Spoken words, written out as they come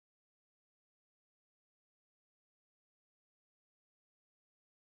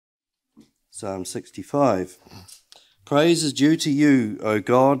Psalm 65. Praise is due to you, O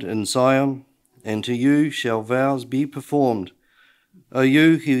God, in Zion, and to you shall vows be performed. O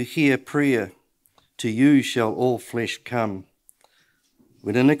you who hear prayer, to you shall all flesh come.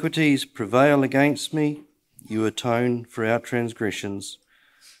 When iniquities prevail against me, you atone for our transgressions.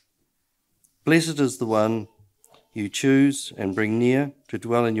 Blessed is the one you choose and bring near to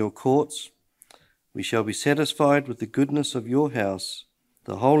dwell in your courts. We shall be satisfied with the goodness of your house,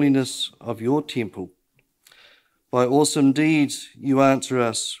 the holiness of your temple. By awesome deeds you answer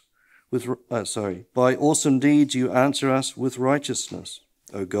us with righteousness,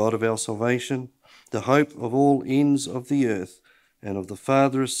 O God of our salvation, the hope of all ends of the earth and of the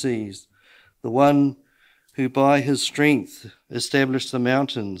farthest seas, the one who by his strength established the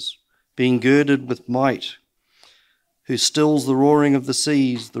mountains, being girded with might, who stills the roaring of the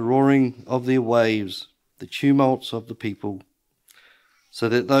seas, the roaring of their waves, the tumults of the people, so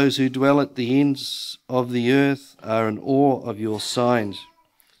that those who dwell at the ends of the earth are in awe of your signs.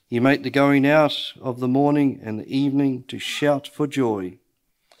 You make the going out of the morning and the evening to shout for joy.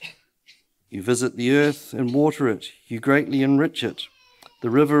 You visit the earth and water it. You greatly enrich it. The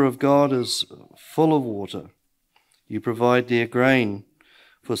river of God is full of water. You provide their grain,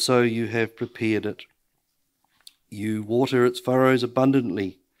 for so you have prepared it. You water its furrows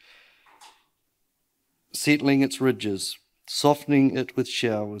abundantly, settling its ridges, softening it with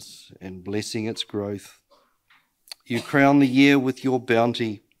showers, and blessing its growth. You crown the year with your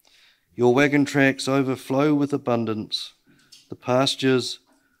bounty. Your wagon tracks overflow with abundance. The pastures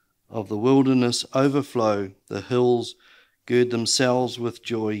of the wilderness overflow. The hills gird themselves with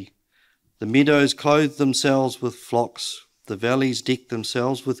joy. The meadows clothe themselves with flocks. The valleys deck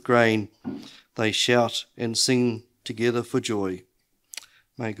themselves with grain. They shout and sing together for joy.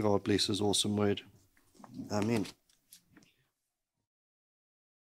 May God bless his awesome word. Amen.